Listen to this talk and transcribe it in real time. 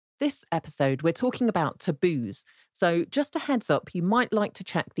This episode, we're talking about taboos. So just a heads up, you might like to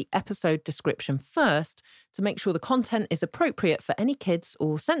check the episode description first to make sure the content is appropriate for any kids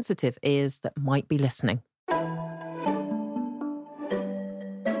or sensitive ears that might be listening.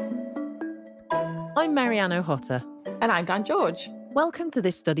 I'm Marianne O'Hotter. And I'm Dan George. Welcome to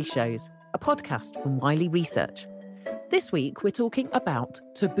This Study Shows, a podcast from Wiley Research. This week, we're talking about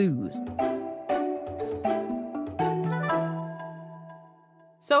taboos.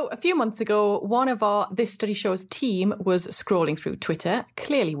 So a few months ago, one of our This Study Show's team was scrolling through Twitter,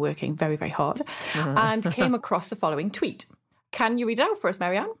 clearly working very, very hard, and came across the following tweet. Can you read it out for us,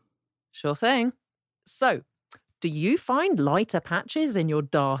 Marianne? Sure thing. So, do you find lighter patches in your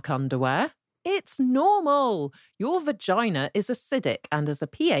dark underwear? It's normal. Your vagina is acidic and has a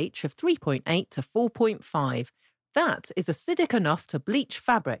pH of 3.8 to 4.5. That is acidic enough to bleach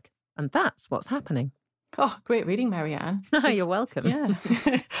fabric, and that's what's happening. Oh, great reading, Marianne. You're welcome. Yeah.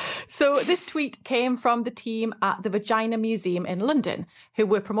 So this tweet came from the team at the Vagina Museum in London, who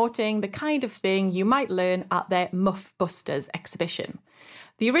were promoting the kind of thing you might learn at their Muff Busters exhibition.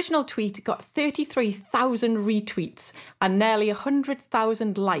 The original tweet got 33,000 retweets and nearly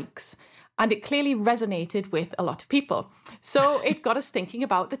 100,000 likes, and it clearly resonated with a lot of people. So it got us thinking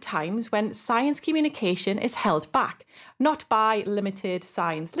about the times when science communication is held back, not by limited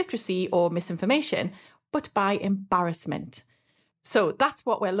science literacy or misinformation, but by embarrassment. So that's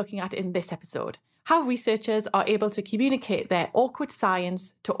what we're looking at in this episode, how researchers are able to communicate their awkward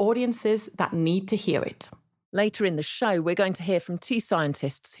science to audiences that need to hear it. Later in the show, we're going to hear from two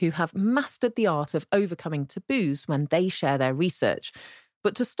scientists who have mastered the art of overcoming taboos when they share their research.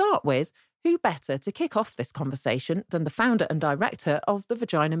 But to start with, who better to kick off this conversation than the founder and director of the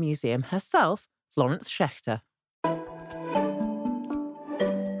Vagina Museum herself, Florence Schechter.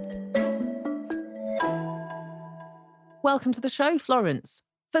 Welcome to the show, Florence.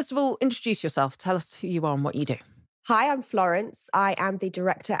 First of all, introduce yourself. Tell us who you are and what you do. Hi, I'm Florence. I am the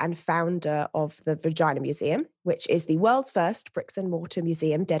director and founder of the Vagina Museum, which is the world's first bricks and mortar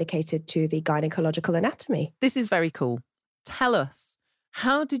museum dedicated to the gynecological anatomy. This is very cool. Tell us,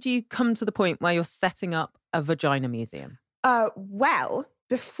 how did you come to the point where you're setting up a vagina museum? Well,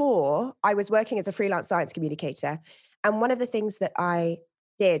 before I was working as a freelance science communicator, and one of the things that I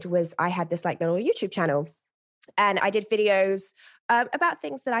did was I had this little YouTube channel. And I did videos about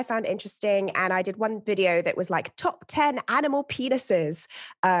things that I found interesting. And I did one video that was top 10 animal penises.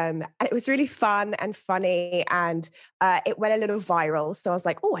 And it was really fun and funny. And it went a little viral. So I was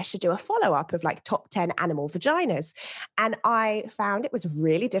like, oh, I should do a follow-up of top 10 animal vaginas. And I found it was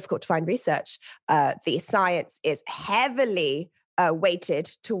really difficult to find research. The science is heavily weighted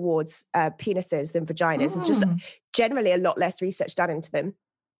towards penises than vaginas. There's just generally a lot less research done into them.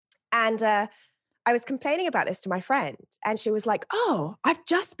 And I was complaining about this to my friend, and she was like, oh, I've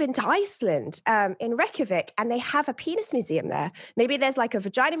just been to Iceland in Reykjavik, and they have a penis museum there. Maybe there's a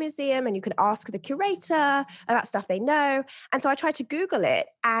vagina museum, and you can ask the curator about stuff they know. And so I tried to Google it,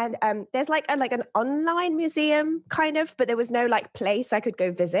 and there's an online museum kind of, but there was no place I could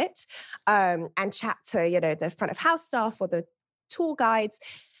go visit and chat to, the front of house staff or the tour guides.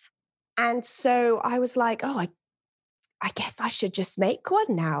 And so I was like, oh, I guess I should just make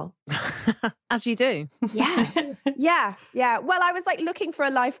one now. As you do. Yeah. Well, I was looking for a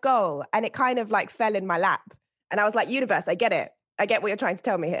life goal, and it kind of fell in my lap. And I was like, universe, I get it. I get what you're trying to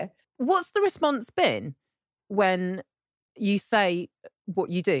tell me here. What's the response been when you say what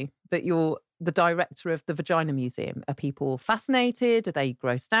you do, that you're the director of the Vagina Museum? Are people fascinated? Are they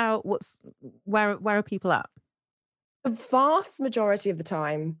grossed out? Where are people at? The vast majority of the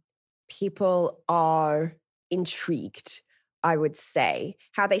time, people are intrigued, I would say.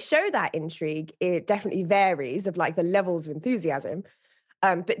 How they show that intrigue, it definitely varies of the levels of enthusiasm.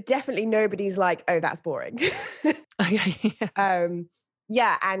 But definitely nobody's oh, that's boring. Okay.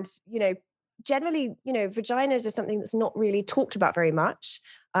 Yeah. And, generally, vaginas are something that's not really talked about very much,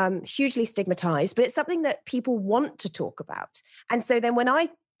 hugely stigmatized, but it's something that people want to talk about. And so then when I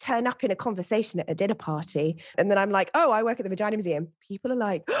turn up in a conversation at a dinner party, and then I'm like, oh, I work at the Vagina Museum, people are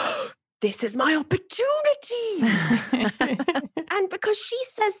like, oh, this is my opportunity. And because she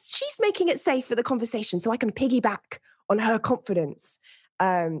says she's making it safe for the conversation, so I can piggyback on her confidence.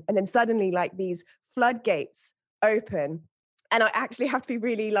 And then suddenly these floodgates open. And I actually have to be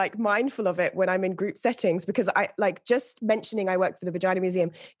really mindful of it when I'm in group settings, because I just mentioning I work for the Vagina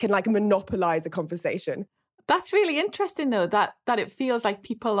Museum can monopolize a conversation. That's really interesting though, that it feels like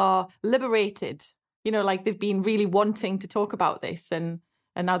people are liberated, they've been really wanting to talk about this and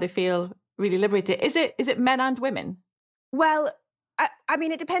now they feel really liberated. Is it men and women? Well, I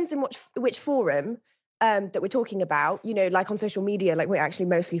mean, it depends on which forum. that we're talking about, you know, like on social media, like we're actually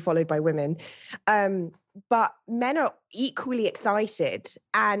mostly followed by women. But men are equally excited,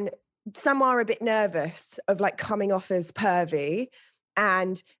 and some are a bit nervous of like coming off as pervy,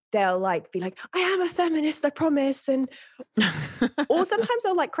 and they'll like be like, I am a feminist, I promise. And or sometimes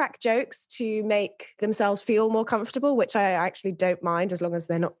they'll like crack jokes to make themselves feel more comfortable, which I actually don't mind as long as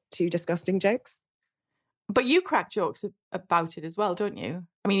they're not too disgusting jokes. But you crack jokes about it as well, don't you?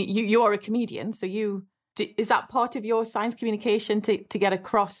 I mean, you're a comedian, so is that part of your science communication to get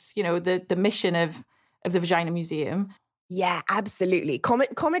across, you know, the mission of the Vagina Museum? Yeah, absolutely.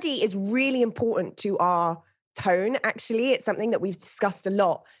 Comedy is really important to our tone, actually. It's something that we've discussed a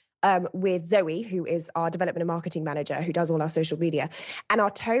lot with Zoe, who is our development and marketing manager, who does all our social media. And our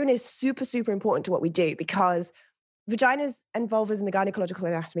tone is super, super important to what we do, because vaginas and vulvas in the gynecological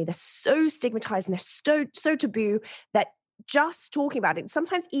anatomy, they're so stigmatized and they're so taboo that just talking about it,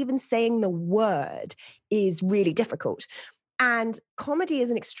 sometimes even saying the word, is really difficult. And comedy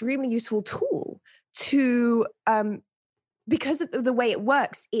is an extremely useful tool to, because of the way it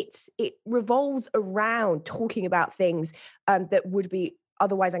works, it revolves around talking about things that would be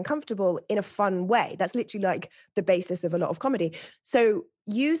otherwise uncomfortable in a fun way. That's literally like the basis of a lot of comedy. So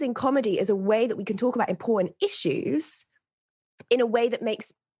using comedy as a way that we can talk about important issues in a way that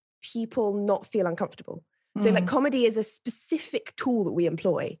makes people not feel uncomfortable. So like comedy is a specific tool that we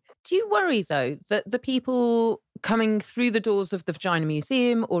employ. Do you worry, though, that the people coming through the doors of the Vagina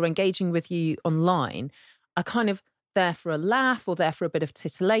Museum or engaging with you online are kind of there for a laugh or there for a bit of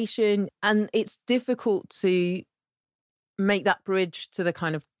titillation, and it's difficult to make that bridge to the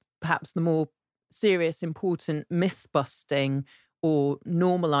kind of perhaps the more serious, important myth busting or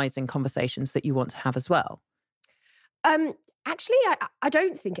normalizing conversations that you want to have as well? Actually, I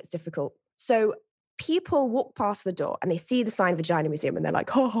don't think it's difficult. So people walk past the door and they see the sign Vagina Museum and they're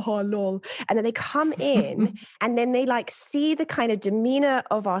like, oh, lol. And then they come in and then they like see the kind of demeanor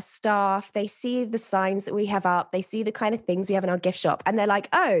of our staff. They see the signs that we have up. They see the kind of things we have in our gift shop. And they're like,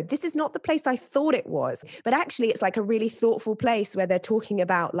 oh, this is not the place I thought it was. But actually, it's like a really thoughtful place where they're talking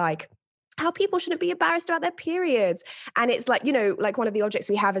about like how people shouldn't be embarrassed about their periods. And it's like, you know, like one of the objects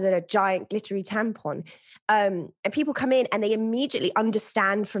we have is a giant glittery tampon. And people come in and they immediately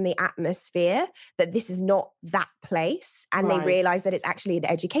understand from the atmosphere that this is not that place. And they realize that it's actually an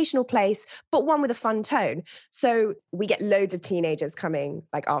educational place, but one with a fun tone. So we get loads of teenagers coming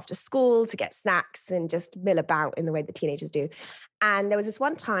like after school to get snacks and just mill about in the way that teenagers do. And there was this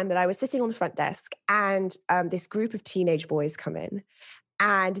one time that I was sitting on the front desk and this group of teenage boys come in.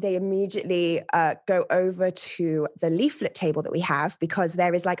 And they immediately go over to the leaflet table that we have, because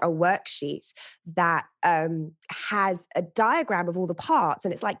there is like a worksheet that has a diagram of all the parts.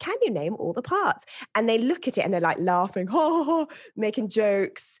 And it's like, can you name all the parts? And they look at it and they're like laughing, making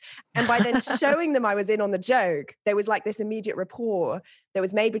jokes. And by then showing them I was in on the joke, there was like this immediate rapport that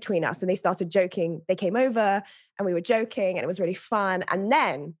was made between us. And they started joking. They came over and we were joking and it was really fun. And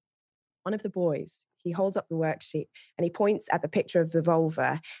then one of the boys, he holds up the worksheet and he points at the picture of the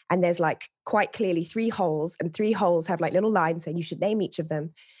vulva. And there's like quite clearly 3 holes, and 3 holes have like little lines saying you should name each of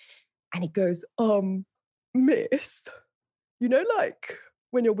them. And he goes, miss, you know, like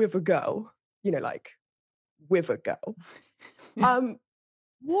when you're with a girl, you know, like with a girl,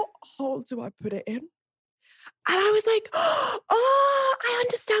 what hole do I put it in? And I was like, oh, I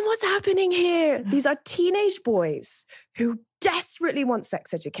understand what's happening here. These are teenage boys who desperately want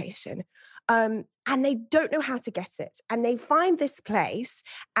sex education. And they don't know how to get it. And they find this place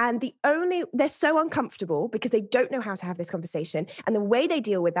and they're so uncomfortable because they don't know how to have this conversation. And the way they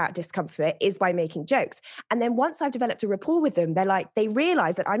deal with that discomfort is by making jokes. And then once I've developed a rapport with them, they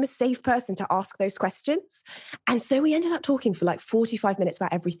realize that I'm a safe person to ask those questions. And so we ended up talking for like 45 minutes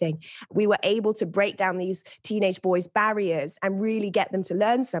about everything. We were able to break down these teenage boys' barriers and really get them to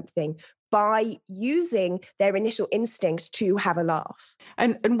learn something by using their initial instinct to have a laugh.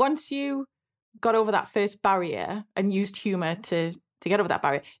 And once you got over that first barrier and used humour to get over that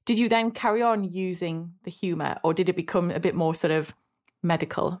barrier, did you then carry on using the humour, or did it become a bit more sort of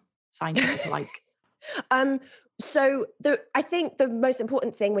medical, scientific-like? So I think the most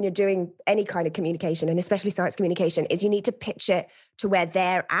important thing when you're doing any kind of communication, and especially science communication, is you need to pitch it to where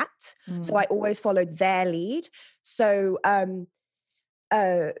they're at. So I always followed their lead. So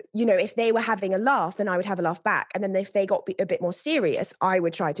if they were having a laugh, then I would have a laugh back. And then if they got a bit more serious, I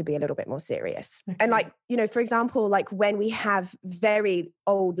would try to be a little bit more serious. Okay. And like, for example, like when we have very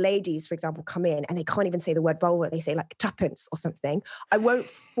old ladies, for example, come in and they can't even say the word vulva, they say like tuppence or something. I won't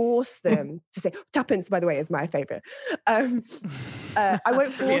force them to say, tuppence, by the way, is my favorite. I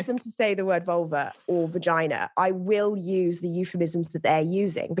won't force them to say the word vulva or vagina. I will use the euphemisms that they're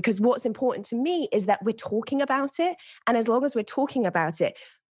using, because what's important to me is that we're talking about it. And as long as we're talking about it,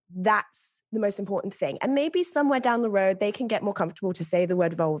 that's the most important thing. And maybe somewhere down the road, they can get more comfortable to say the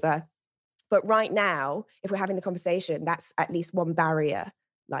word vulva. But right now, if we're having the conversation, that's at least one barrier,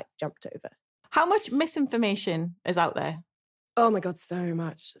 like, jumped over. How much misinformation is out there? Oh my God, so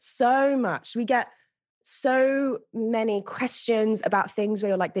much. So much. We get so many questions about things where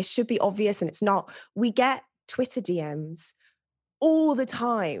you're like, this should be obvious and it's not. We get Twitter DMs all the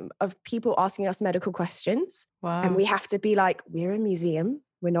time of people asking us medical questions. Wow. And we have to be like, we're a museum.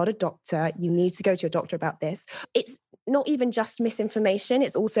 We're not a doctor. You need to go to your doctor about this. It's not even just misinformation.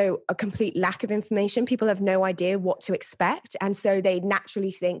 It's also a complete lack of information. People have no idea what to expect. And so they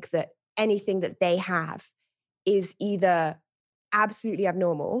naturally think that anything that they have is either absolutely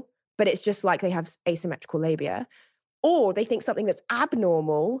abnormal, but it's just like they have asymmetrical labia, or they think something that's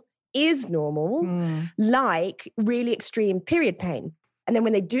abnormal is normal, like really extreme period pain. And then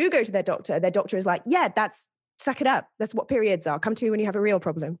when they do go to their doctor is like, yeah, suck it up. That's what periods are. Come to me when you have a real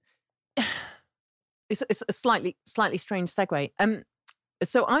problem. It's a slightly strange segue.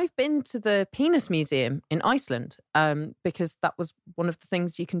 So I've been to the Penis Museum in Iceland because that was one of the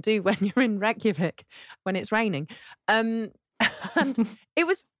things you can do when you're in Reykjavik when it's raining. And it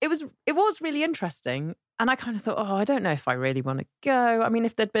was really interesting. And I kind of thought, I don't know if I really want to go. I mean,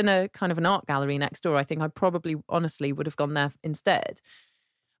 if there'd been a kind of an art gallery next door, I think I probably honestly would have gone there instead.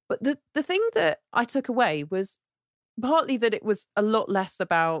 But the thing that I took away was partly that it was a lot less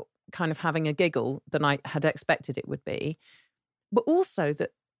about kind of having a giggle than I had expected it would be, but also that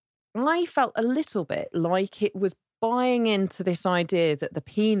I felt a little bit like it was buying into this idea that the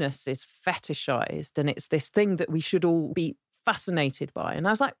penis is fetishized and it's this thing that we should all be fascinated by. And I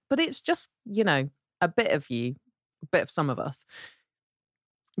was like, but it's just, a bit of you, a bit of some of us.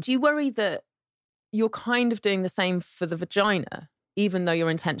 Do you worry that you're kind of doing the same for the vagina, even though your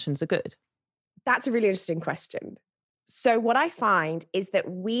intentions are good? That's a really interesting question. So what I find is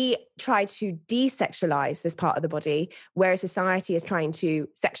that we try to desexualize this part of the body, whereas society is trying to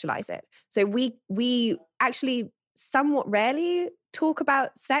sexualize it. So we actually somewhat rarely talk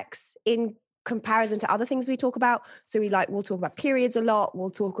about sex in comparison to other things we talk about. So we'll talk about periods a lot. We'll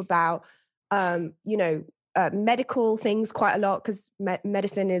talk about, medical things quite a lot, because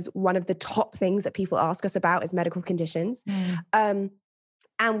medicine is one of the top things that people ask us about is medical conditions.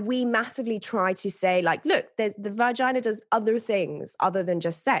 And we massively try to say, like, look, the vagina does other things other than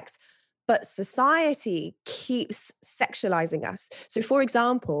just sex, but society keeps sexualizing us. So, for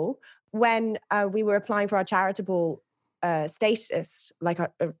example, when we were applying for our charitable status,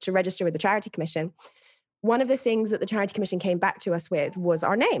 to register with the Charity Commission, one of the things that the Charity Commission came back to us with was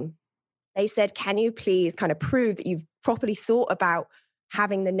our name. They said, can you please kind of prove that you've properly thought about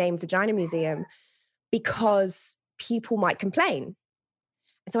having the name Vagina Museum, because people might complain.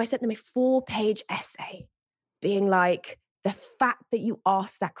 And so I sent them a 4-page essay being like, the fact that you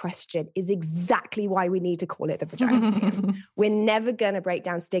asked that question is exactly why we need to call it the Vagina Museum. We're never going to break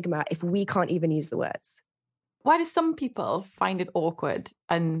down stigma if we can't even use the words. Why do some people find it awkward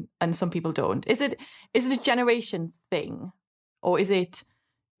and some people don't? Is it a generation thing, or is it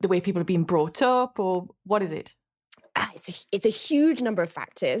the way people are being brought up, or what is it? It's a huge number of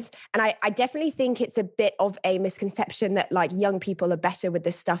factors. And I definitely think it's a bit of a misconception that like young people are better with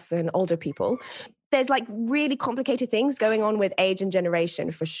this stuff than older people. There's like really complicated things going on with age and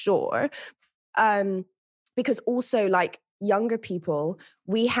generation for sure. Because also like younger people,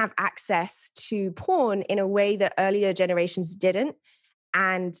 we have access to porn in a way that earlier generations didn't.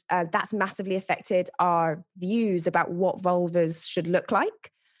 And that's massively affected our views about what vulvas should look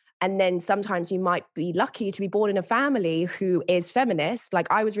like. And then sometimes you might be lucky to be born in a family who is feminist. Like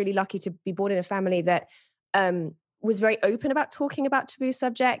I was really lucky to be born in a family that was very open about talking about taboo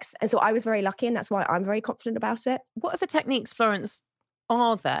subjects. And so I was very lucky, and that's why I'm very confident about it. What other techniques, Florence,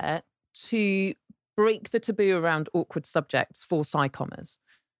 are there to break the taboo around awkward subjects for psychommers,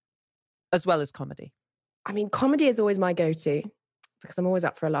 as well as comedy? I mean, comedy is always my go-to because I'm always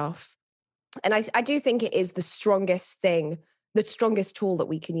up for a laugh. And I do think it is the strongest thing, the strongest tool that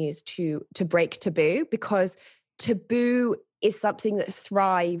we can use to break taboo, because taboo is something that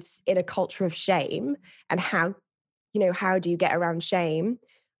thrives in a culture of shame. And how do you get around shame?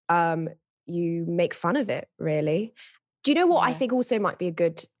 You make fun of it, really. Do you know what I think also might be a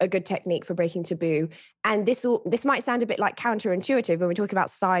good technique for breaking taboo? And this might sound a bit like counterintuitive when we're talking about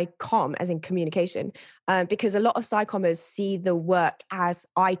psychom, as in communication, because a lot of psychommers see the work as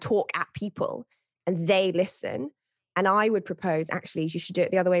I talk at people and they listen. And I would propose, actually, you should do it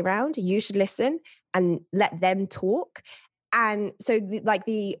the other way around. You should listen and let them talk. And so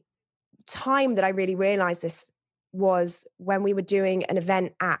the time that I really realized this was when we were doing an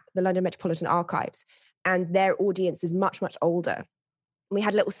event at the London Metropolitan Archives, and their audience is much, much older. We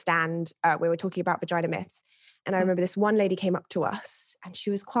had a little stand where we were talking about vagina myths. And I remember this one lady came up to us and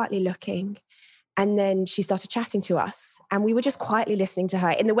she was quietly looking. And then she started chatting to us. And we were just quietly listening to her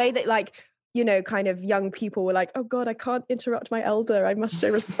in the way that, like, you know, kind of young people were like, oh God, I can't interrupt my elder. I must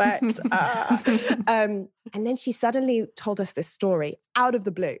show respect. And then she suddenly told us this story out of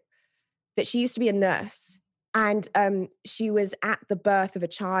the blue, that she used to be a nurse. And she was at the birth of a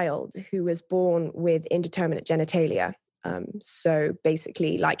child who was born with indeterminate genitalia. So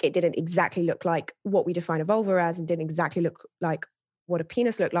basically, like, it didn't exactly look like what we define a vulva as, and didn't exactly look like what a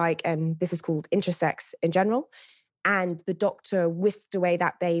penis looked like. And this is called intersex in general. And the doctor whisked away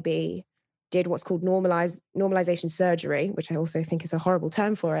that baby, did what's called normalization surgery, which I also think is a horrible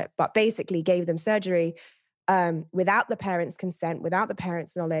term for it, but basically gave them surgery without the parents' consent, without the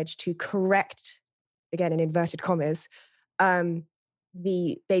parents' knowledge, to correct, again, in inverted commas,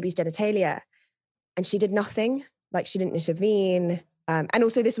 the baby's genitalia. And she did nothing, like she didn't intervene. And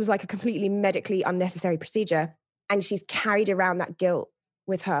also this was like a completely medically unnecessary procedure. And she's carried around that guilt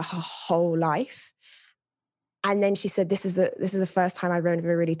with her whole life. And then she said, this is the first time I've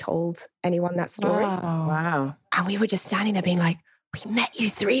ever really told anyone that story. Wow. And we were just standing there being like, we met you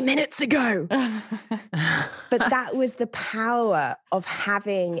 3 minutes ago. But that was the power of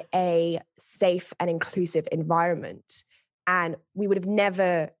having a safe and inclusive environment. And we would have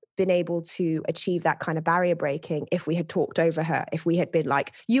never been able to achieve that kind of barrier breaking if we had talked over her, if we had been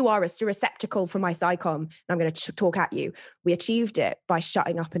like, you are a receptacle for my psychom, and I'm going to talk at you. We achieved it by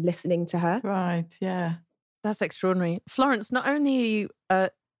shutting up and listening to her. Right, yeah. That's extraordinary. Florence, not only are you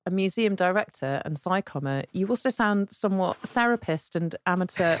a museum director and psychommer, you also sound somewhat therapist and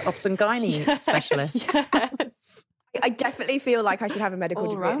amateur obs and gynae specialist. Yes. I definitely feel like I should have a medical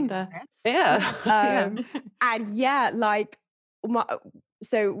degree. All-rounder. Yeah. And yeah, like,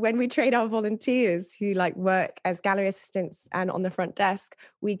 so when we train our volunteers who like work as gallery assistants and on the front desk,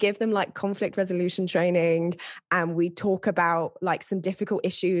 we give them like conflict resolution training, and we talk about like some difficult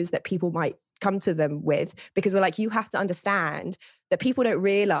issues that people might come to them with, because we're like, you have to understand that people don't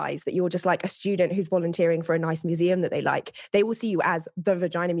realize that you're just like a student who's volunteering for a nice museum that they like. They will see you as the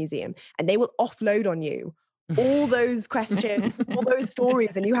Vagina Museum, and they will offload on you all those questions, all those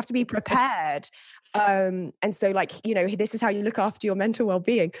stories, and you have to be prepared. And so, like, you know, this is how you look after your mental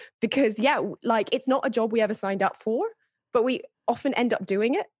well-being, because yeah, like, it's not a job we ever signed up for, but we often end up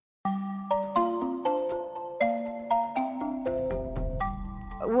doing it.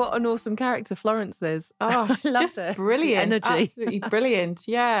 What an awesome character Florence is. Oh, I love just it. brilliant. The energy. Absolutely brilliant.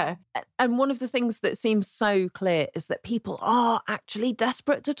 Yeah. And one of the things that seems so clear is that people are actually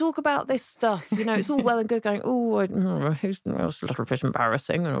desperate to talk about this stuff. You know, it's all well and good going, it's a little bit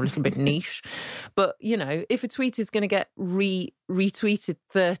embarrassing and a little bit niche. But, you know, if a tweet is going to get retweeted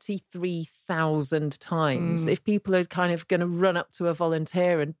 33,000 times, if people are kind of going to run up to a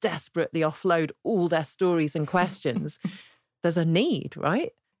volunteer and desperately offload all their stories and questions, there's a need,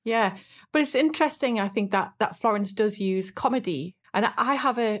 right? Yeah. But it's interesting, I think, that Florence does use comedy. And I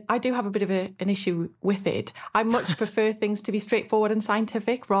do have a bit of an issue with it. I much prefer things to be straightforward and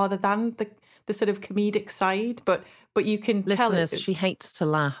scientific rather than the sort of comedic side. But you can tell Listeners, she hates to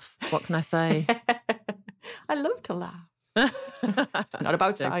laugh. What can I say? I love to laugh. It's not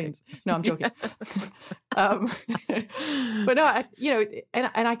about science. No, I'm joking. But no,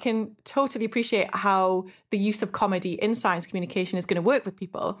 and I can totally appreciate how the use of comedy in science communication is going to work with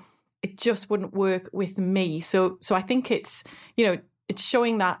people. It just wouldn't work with me. So I think it's, you know, it's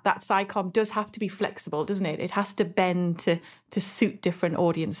showing that psychom does have to be flexible, doesn't it? It has to bend to suit different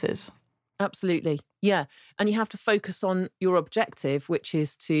audiences. Absolutely. Yeah. And you have to focus on your objective, which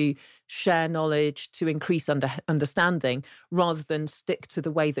is to share knowledge, to increase understanding, rather than stick to the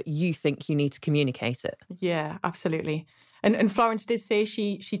way that you think you need to communicate it. Yeah, absolutely. And Florence did say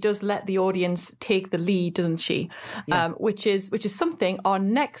she does let the audience take the lead, doesn't she? Yeah. Which is something our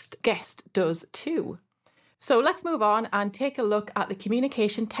next guest does too. So let's move on and take a look at the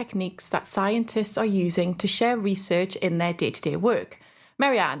communication techniques that scientists are using to share research in their day-to-day work.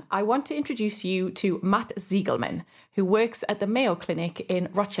 Marianne, I want to introduce you to Matt Ziegelman, who works at the Mayo Clinic in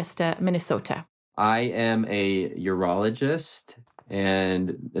Rochester, Minnesota. I am a urologist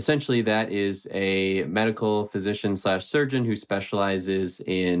And essentially that is a medical physician / surgeon who specializes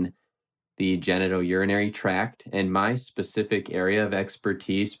in the genitourinary tract. And my specific area of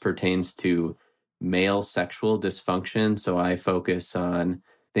expertise pertains to male sexual dysfunction. So I focus on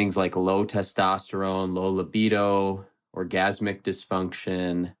things like low testosterone, low libido, orgasmic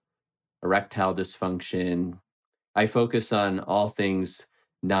dysfunction, erectile dysfunction. I focus on all things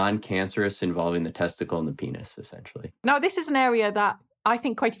non-cancerous involving the testicle and the penis, essentially. Now, this is an area that I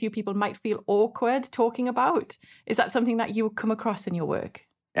think quite a few people might feel awkward talking about. Is that something that you come across in your work?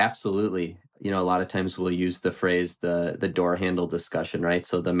 Absolutely. A lot of times we'll use the phrase, the door handle discussion, right?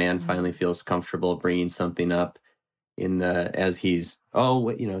 So the man finally feels comfortable bringing something up as he's,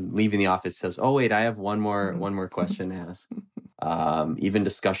 leaving the office, says, oh, wait, I have one more question to ask. Even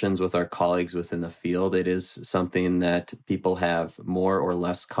discussions with our colleagues within the field, it is something that people have more or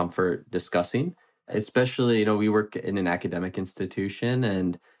less comfort discussing, especially, we work in an academic institution.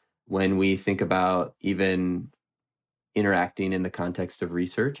 And when we think about even interacting in the context of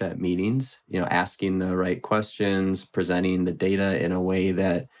research at meetings, asking the right questions, presenting the data in a way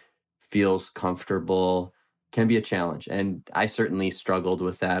that feels comfortable can be a challenge. And I certainly struggled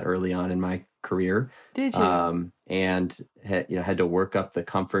with that early on in my career. Did you? And had to work up the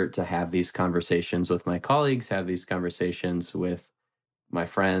comfort to have these conversations with my colleagues, have these conversations with my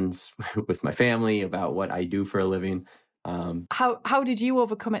friends, with my family about what I do for a living. How did you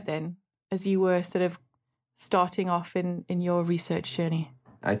overcome it then, as you were sort of starting off in your research journey?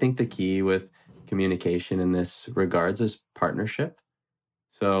 I think the key with communication in this regards is partnership.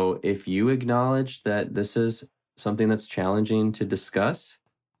 So if you acknowledge that this is something that's challenging to discuss,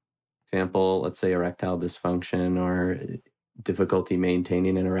 example, let's say erectile dysfunction or difficulty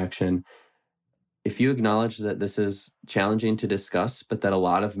maintaining an erection, if you acknowledge that this is challenging to discuss, but that a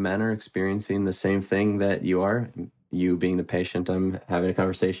lot of men are experiencing the same thing that you are, you being the patient I'm having a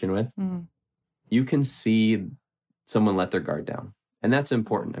conversation with, you can see someone let their guard down. And that's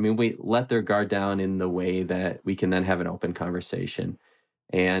important. I mean, we let their guard down in the way that we can then have an open conversation.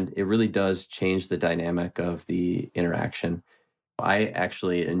 And it really does change the dynamic of the interaction. I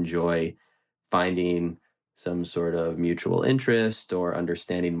actually enjoy finding some sort of mutual interest or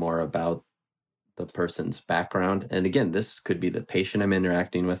understanding more about the person's background. And again, this could be the patient I'm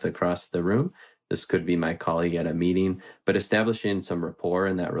interacting with across the room. This could be my colleague at a meeting, but establishing some rapport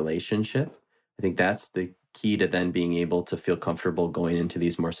in that relationship, I think that's the key to then being able to feel comfortable going into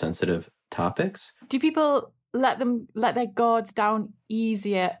these more sensitive topics. Do people let their guards down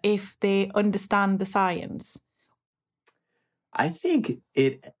easier if they understand the science? I think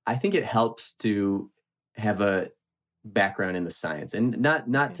it helps to have a background in the science, and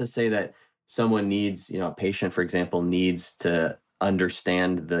not to say that someone needs, a patient, for example, needs to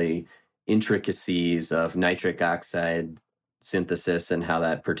understand the intricacies of nitric oxide synthesis and how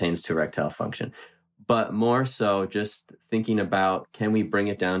that pertains to erectile function, but more so just thinking about, can we bring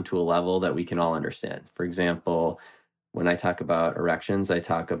it down to a level that we can all understand? For example, when I talk about erections, I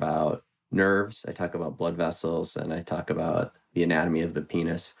talk about nerves, I talk about blood vessels, and I talk about the anatomy of the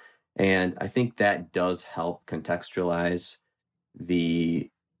penis. And I think that does help contextualize the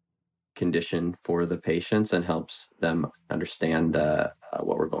condition for the patients and helps them understand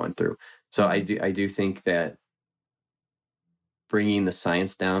what we're going through. So I do think that bringing the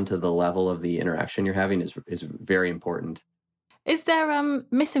science down to the level of the interaction you're having is very important. Is there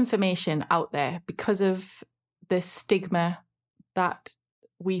misinformation out there because of the stigma that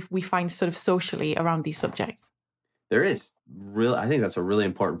we find sort of socially around these subjects? There is. I think that's a really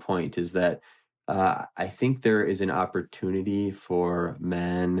important point, is that I think there is an opportunity for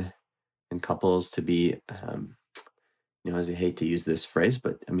men and couples to be, as I hate to use this phrase,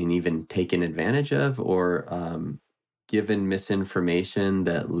 but I mean, even taken advantage of or given misinformation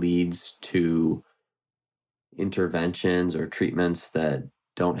that leads to interventions or treatments that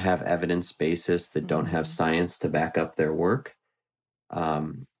don't have evidence basis, that don't have science to back up their work.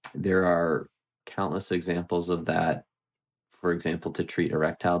 There are countless examples of that. For example, to treat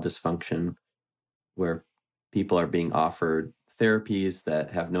erectile dysfunction, where people are being offered therapies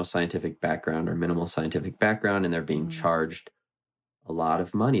that have no scientific background or minimal scientific background, and they're being charged a lot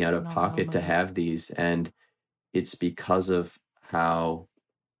of money out of pocket to have these. And it's because of how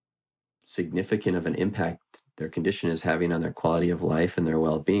significant of an impact their condition is having on their quality of life and their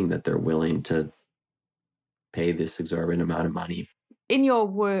well-being that they're willing to pay this exorbitant amount of money. In your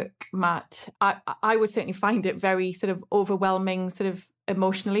work, Matt, I would certainly find it very sort of overwhelming, sort of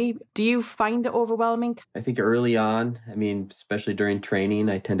emotionally. Do you find it overwhelming? I think early on, I mean, especially during training,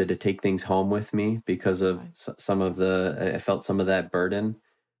 I tended to take things home with me because of I felt some of that burden.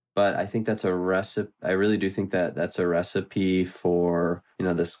 But I think that's a recipe. I really do think that that's a recipe for,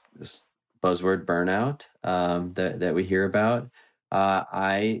 this buzzword burnout that we hear about.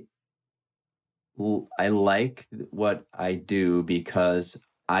 I like what I do because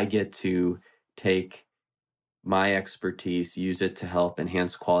I get to take my expertise, use it to help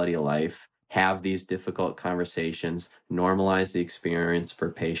enhance quality of life, have these difficult conversations, normalize the experience for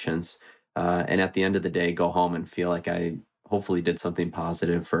patients, and at the end of the day, go home and feel like I hopefully did something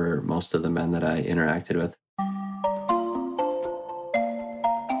positive for most of the men that I interacted with.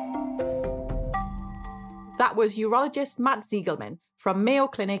 That was urologist Matt Ziegelman from Mayo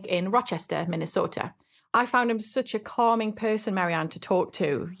Clinic in Rochester, Minnesota. I found him such a calming person, Marianne, to talk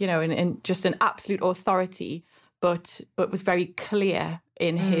to, and just an absolute authority, but was very clear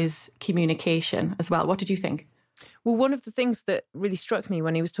in his communication as well. What did you think? Well, one of the things that really struck me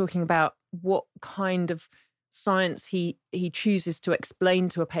when he was talking about what kind of science he chooses to explain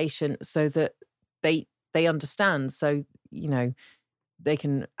to a patient so that they understand, so they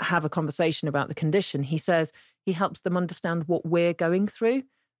can have a conversation about the condition. He says he helps them understand what we're going through,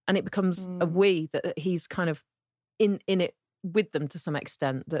 and it becomes a we that he's kind of in it with them to some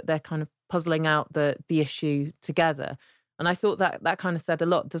extent, that they're kind of puzzling out the issue together. And I thought that kind of said a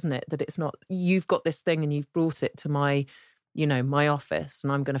lot, doesn't it? That it's not, you've got this thing and you've brought it to my office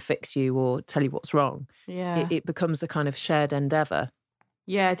and I'm going to fix you or tell you what's wrong. Yeah. It becomes a kind of shared endeavour.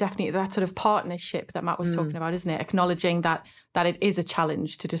 Yeah, definitely. That sort of partnership that Matt was talking about, isn't it? Acknowledging that it is a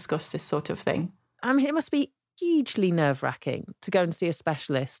challenge to discuss this sort of thing. I mean, it must be hugely nerve-wracking to go and see a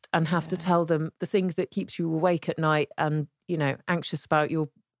specialist and have to tell them the things that keeps you awake at night and, anxious about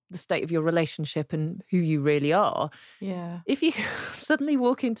the state of your relationship and who you really are. Yeah. If you suddenly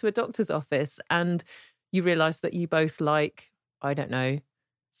walk into a doctor's office and you realise that you both like, I don't know,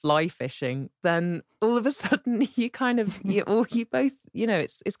 fly fishing, then all of a sudden you kind of, you both,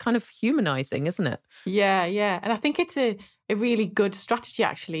 it's kind of humanising, isn't it? Yeah, yeah. And I think it's a really good strategy,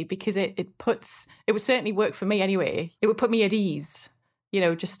 actually, because it would certainly work for me anyway. It would put me at ease,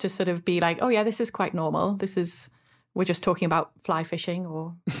 just to sort of be like, oh yeah, this is quite normal. We're just talking about fly fishing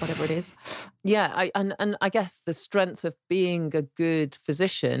or whatever it is. Yeah, and I guess the strength of being a good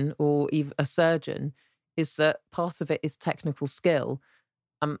physician or even a surgeon is that part of it is technical skill.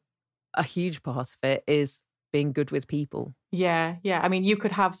 A huge part of it is being good with people. Yeah, yeah. I mean, you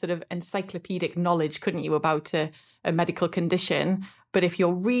could have sort of encyclopedic knowledge, couldn't you, about a medical condition? But if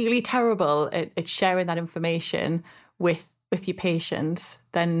you're really terrible at sharing that information with your patients,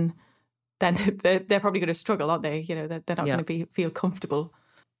 then they're probably going to struggle, aren't they? They're not going to feel comfortable.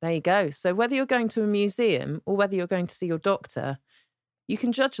 There you go. So whether you're going to a museum or whether you're going to see your doctor, you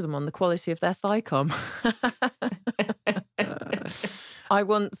can judge them on the quality of their psychom. I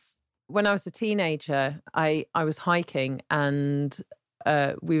once, when I was a teenager, I was hiking and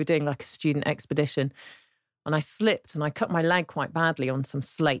we were doing like a student expedition, and I slipped and I cut my leg quite badly on some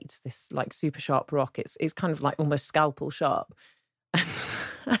slate, this like super sharp rock. It's kind of like almost scalpel sharp.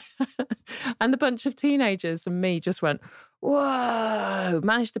 And the bunch of teenagers and me just went, whoa,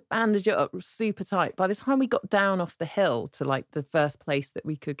 managed to bandage it up super tight. By the time we got down off the hill to like the first place that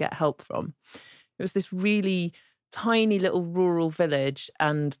we could get help from, it was this really tiny little rural village,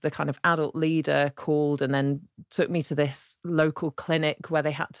 and the kind of adult leader called and then took me to this local clinic where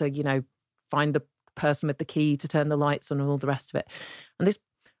they had to, find the person with the key to turn the lights on and all the rest of it. And this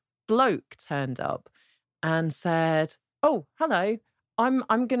bloke turned up and said, oh, hello, I'm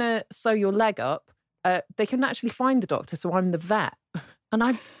going to sew your leg up. They couldn't actually find the doctor, so I'm the vet. And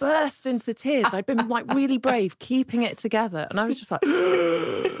I burst into tears. I'd been like really brave, keeping it together. And I was just like,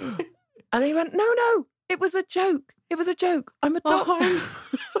 and he went, no, it was a joke. It was a joke. I'm a doctor.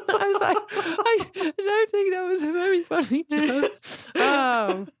 I was like, I don't think that was a very funny joke.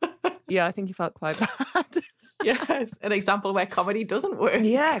 Oh, yeah, I think he felt quite bad. Yes, an example where comedy doesn't work.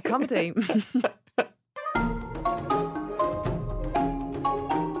 Yeah, comedy.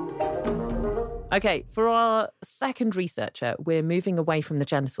 Okay, for our second researcher, we're moving away from the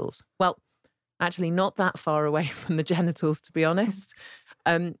genitals. Well, actually not that far away from the genitals, to be honest.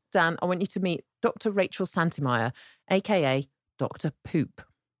 Dan, I want you to meet Dr. Rachel Santimeyer, aka Dr. Poop.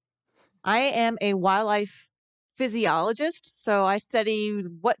 I am a wildlife physiologist, so I study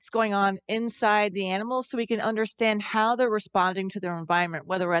what's going on inside the animals so we can understand how they're responding to their environment,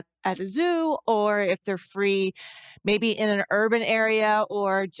 whether at a zoo or if they're free, maybe in an urban area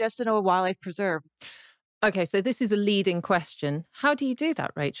or just in a wildlife preserve. Okay, so this is a leading question. How do you do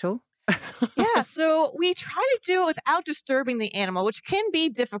that, Rachel? Yeah, so we try to do it without disturbing the animal, which can be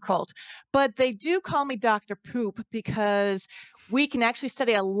difficult. But they do call me Dr. Poop because we can actually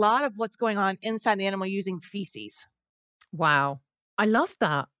study a lot of what's going on inside the animal using feces. Wow. I love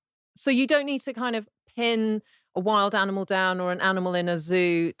that. So you don't need to kind of pin a wild animal down or an animal in a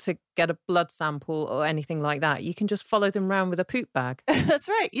zoo to get a blood sample or anything like that. You can just follow them around with a poop bag. That's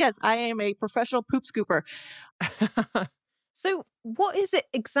right. Yes, I am a professional poop scooper. So what is it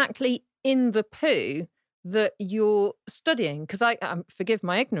exactly in the poo that you're studying? Because forgive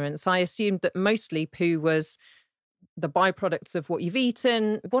my ignorance, I assumed that mostly poo was the byproducts of what you've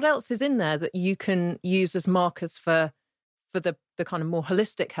eaten. What else is in there that you can use as markers for the kind of more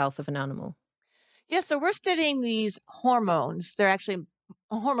holistic health of an animal? Yeah, so we're studying these hormones. They're actually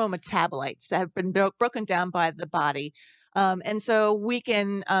hormone metabolites that have been broken down by the body. And so we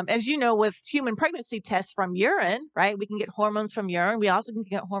can, as you know, with human pregnancy tests from urine, right? We can get hormones from urine. We also can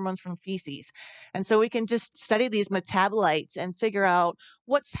get hormones from feces. And so we can just study these metabolites and figure out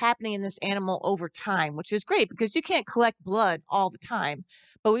what's happening in this animal over time, which is great because you can't collect blood all the time.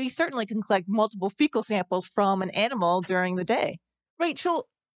 But we certainly can collect multiple fecal samples from an animal during the day. Rachel,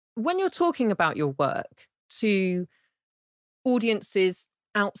 when you're talking about your work to audiences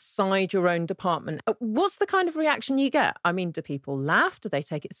outside your own department, what's the kind of reaction you get? I mean, do people laugh? Do they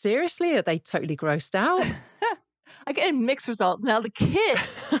take it seriously? Are they totally grossed out? I get a mixed result. Now, the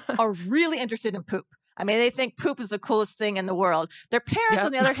kids are really interested in poop. I mean, they think poop is the coolest thing in the world. Their parents,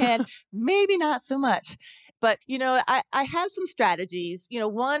 on the other hand, maybe not so much. But, I have some strategies.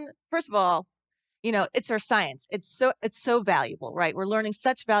 One, first of all, it's our science. It's so valuable, right? We're learning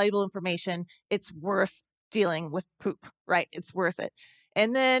such valuable information. It's worth dealing with poop, right? It's worth it.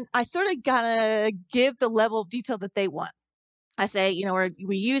 And then I sort of gotta give the level of detail that they want. I say,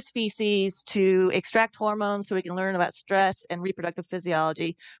 we use feces to extract hormones so we can learn about stress and reproductive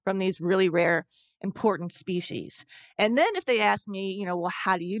physiology from these really rare, important species. And then if they ask me, well,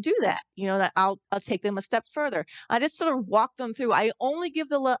 how do you do that? That I'll take them a step further. I just sort of walk them through. I only give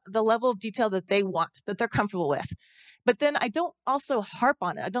the level of detail that they want, that they're comfortable with. But then I don't also harp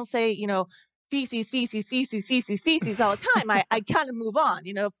on it. I don't say, feces, feces, feces, feces, feces all the time. I kind of move on.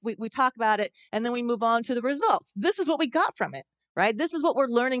 If we talk about it and then we move on to the results. This is what we got from it, right? This is what we're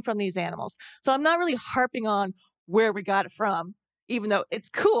learning from these animals. So I'm not really harping on where we got it from, even though it's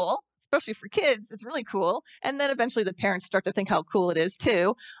cool, especially for kids. It's really cool. And then eventually the parents start to think how cool it is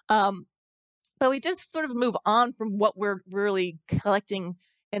too. But we just sort of move on from what we're really collecting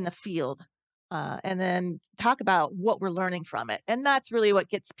in the field. And then talk about what we're learning from it. And that's really what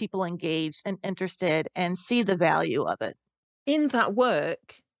gets people engaged and interested and see the value of it. In that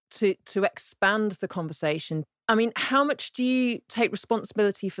work, to expand the conversation, I mean, how much do you take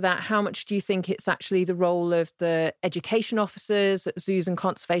responsibility for that? How much do you think it's actually the role of the education officers at zoos and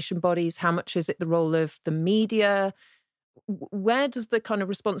conservation bodies? How much is it the role of the media? Where does the kind of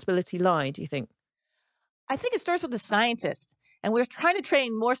responsibility lie, do you think? I think it starts with the scientist. And we're trying to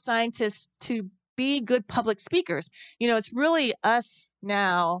train more scientists to be good public speakers. It's really us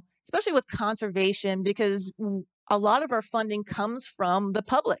now, especially with conservation, because a lot of our funding comes from the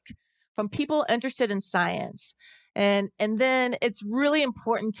public, from people interested in science. And then it's really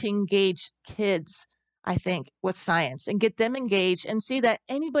important to engage kids, I think, with science and get them engaged and see that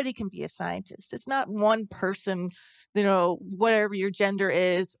anybody can be a scientist. It's not one person, whatever your gender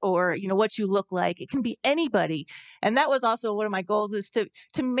is or, what you look like. It can be anybody. And that was also one of my goals, is to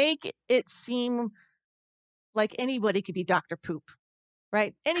make it seem like anybody could be Dr. Poop,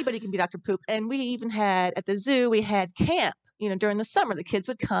 right? Anybody can be Dr. Poop. And we even had, at the zoo, we had camp, during the summer. The kids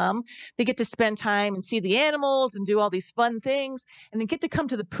would come, they get to spend time and see the animals and do all these fun things, and then get to come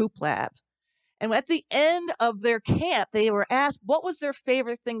to the poop lab. And at the end of their camp, they were asked what was their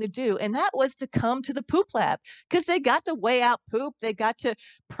favorite thing to do. And that was to come to the poop lab, because they got to weigh out poop. They got to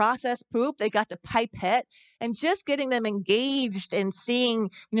process poop. They got to pipette, and just getting them engaged and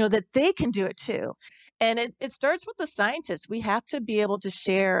seeing, that they can do it too. And it starts with the scientists. We have to be able to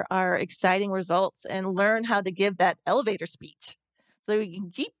share our exciting results and learn how to give that elevator speech so we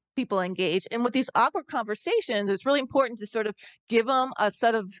can keep people engaged. And with these awkward conversations, it's really important to sort of give them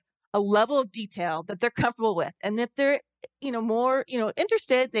a level of detail that they're comfortable with. And if they're, more,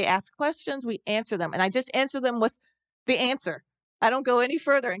 interested, they ask questions, we answer them. And I just answer them with the answer. I don't go any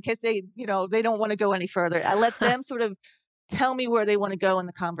further in case they, they don't want to go any further. I let them sort of tell me where they want to go in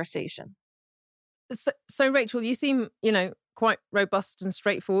the conversation. So Rachel, you seem, quite robust and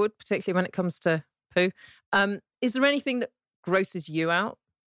straightforward, particularly when it comes to poo. Is there anything that grosses you out?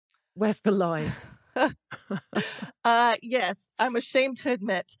 Where's the line? Yes, I'm ashamed to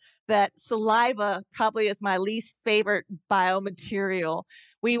admit that saliva probably is my least favorite biomaterial.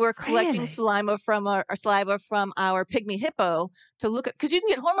 We were collecting saliva from our pygmy hippo to look at, because you can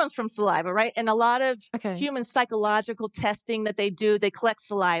get hormones from saliva, right? And a lot of human psychological testing that they do, they collect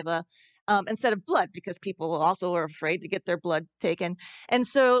saliva. instead of blood, because people also are afraid to get their blood taken. And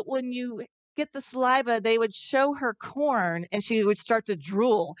so when you get the saliva, they would show her corn and she would start to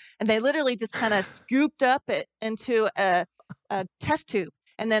drool. And they literally just kind of scooped up it into a test tube.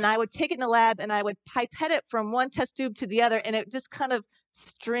 And then I would take it in the lab and I would pipette it from one test tube to the other, and it just kind of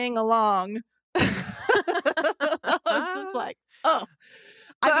string along. I was just like, oh.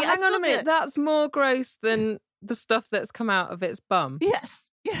 But hang on a minute, that's more gross than the stuff that's come out of its bum. Yes.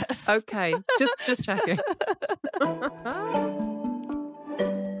 Okay, just checking.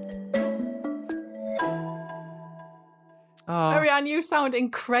 Marianne, you sound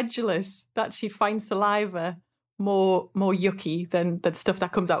incredulous that she'd find saliva more yucky than stuff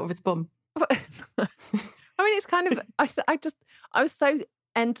that comes out of its bum. I mean, it's kind of. I was so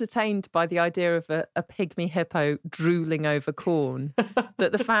entertained by the idea of a pygmy hippo drooling over corn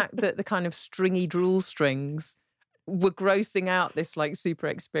that the fact that the kind of stringy drool strings were grossing out this like super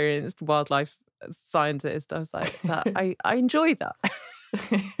experienced wildlife scientist. I was like, I enjoy that.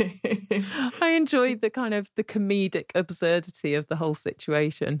 I enjoyed the kind of the comedic absurdity of the whole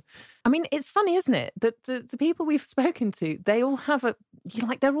situation. I mean, it's funny, isn't it? That the people we've spoken to, they all have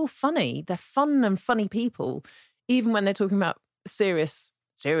they're all funny. They're fun and funny people, even when they're talking about serious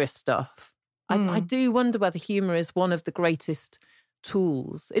stuff. I do wonder whether humour is one of the greatest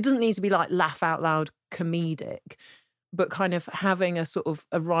tools. It doesn't need to be like laugh out loud comedic, but kind of having a sort of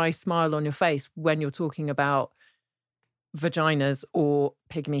a wry smile on your face when you're talking about vaginas or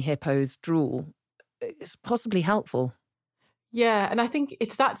pygmy hippos drool is possibly helpful. Yeah, and I think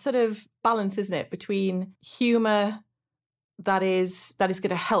it's that sort of balance, isn't it, between humour that is going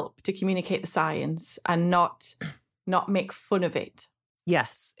to help to communicate the science and not make fun of it.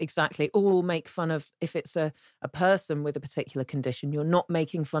 Yes, exactly. Or make fun of, if it's a person with a particular condition, you're not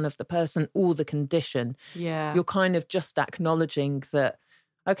making fun of the person or the condition. Yeah. You're kind of just acknowledging that,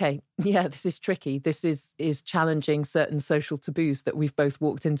 okay, yeah, this is tricky. This is challenging certain social taboos that we've both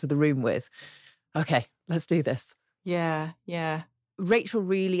walked into the room with. Okay, let's do this. Yeah. Rachel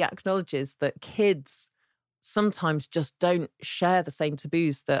really acknowledges that kids sometimes just don't share the same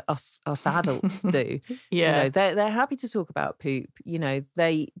taboos that us adults do. Yeah. You know, they're happy to talk about poop. You know,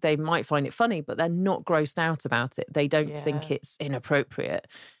 they might find it funny, but they're not grossed out about it. They don't think it's inappropriate.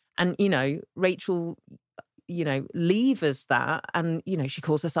 And, you know, Rachel, you know, levers that, and, you know, she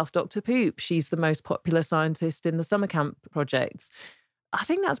calls herself Dr. Poop. She's the most popular scientist in the summer camp projects. I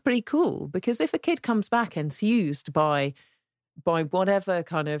think that's pretty cool, because if a kid comes back enthused by whatever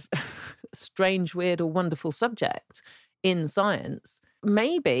kind of strange, weird or wonderful subject in science,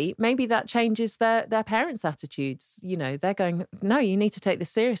 maybe that changes their parents' attitudes. You know, they're going, no, you need to take this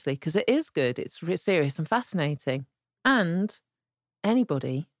seriously because it is good. It's serious and fascinating. And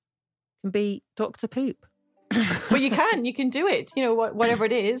anybody can be Dr. Poop. Well, you can do it. You know, whatever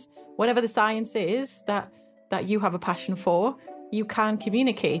it is, whatever the science is that you have a passion for, you can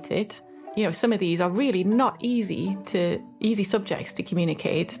communicate it. You know, some of these are really not easy subjects to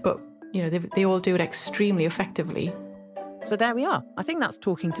communicate, but, you know, they all do it extremely effectively. So there we are. I think that's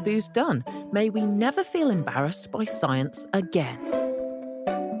Talking Taboos done. May we never feel embarrassed by science again.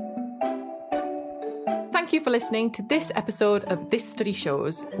 Thank you for listening to this episode of This Study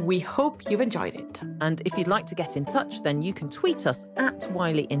Shows. We hope you've enjoyed it. And if you'd like to get in touch, then you can tweet us at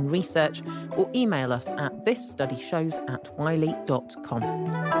Wiley in Research or email us at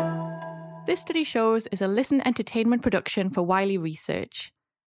thisstudyshows@wiley.com. This Study Shows is a Listen Entertainment production for Wiley Research.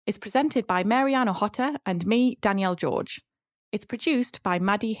 It's presented by Marianne O'Hotter and me, Danielle George. It's produced by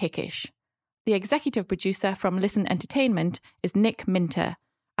Maddie Hickish. The executive producer from Listen Entertainment is Nick Minter,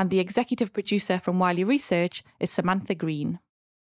 and the executive producer from Wiley Research is Samantha Green.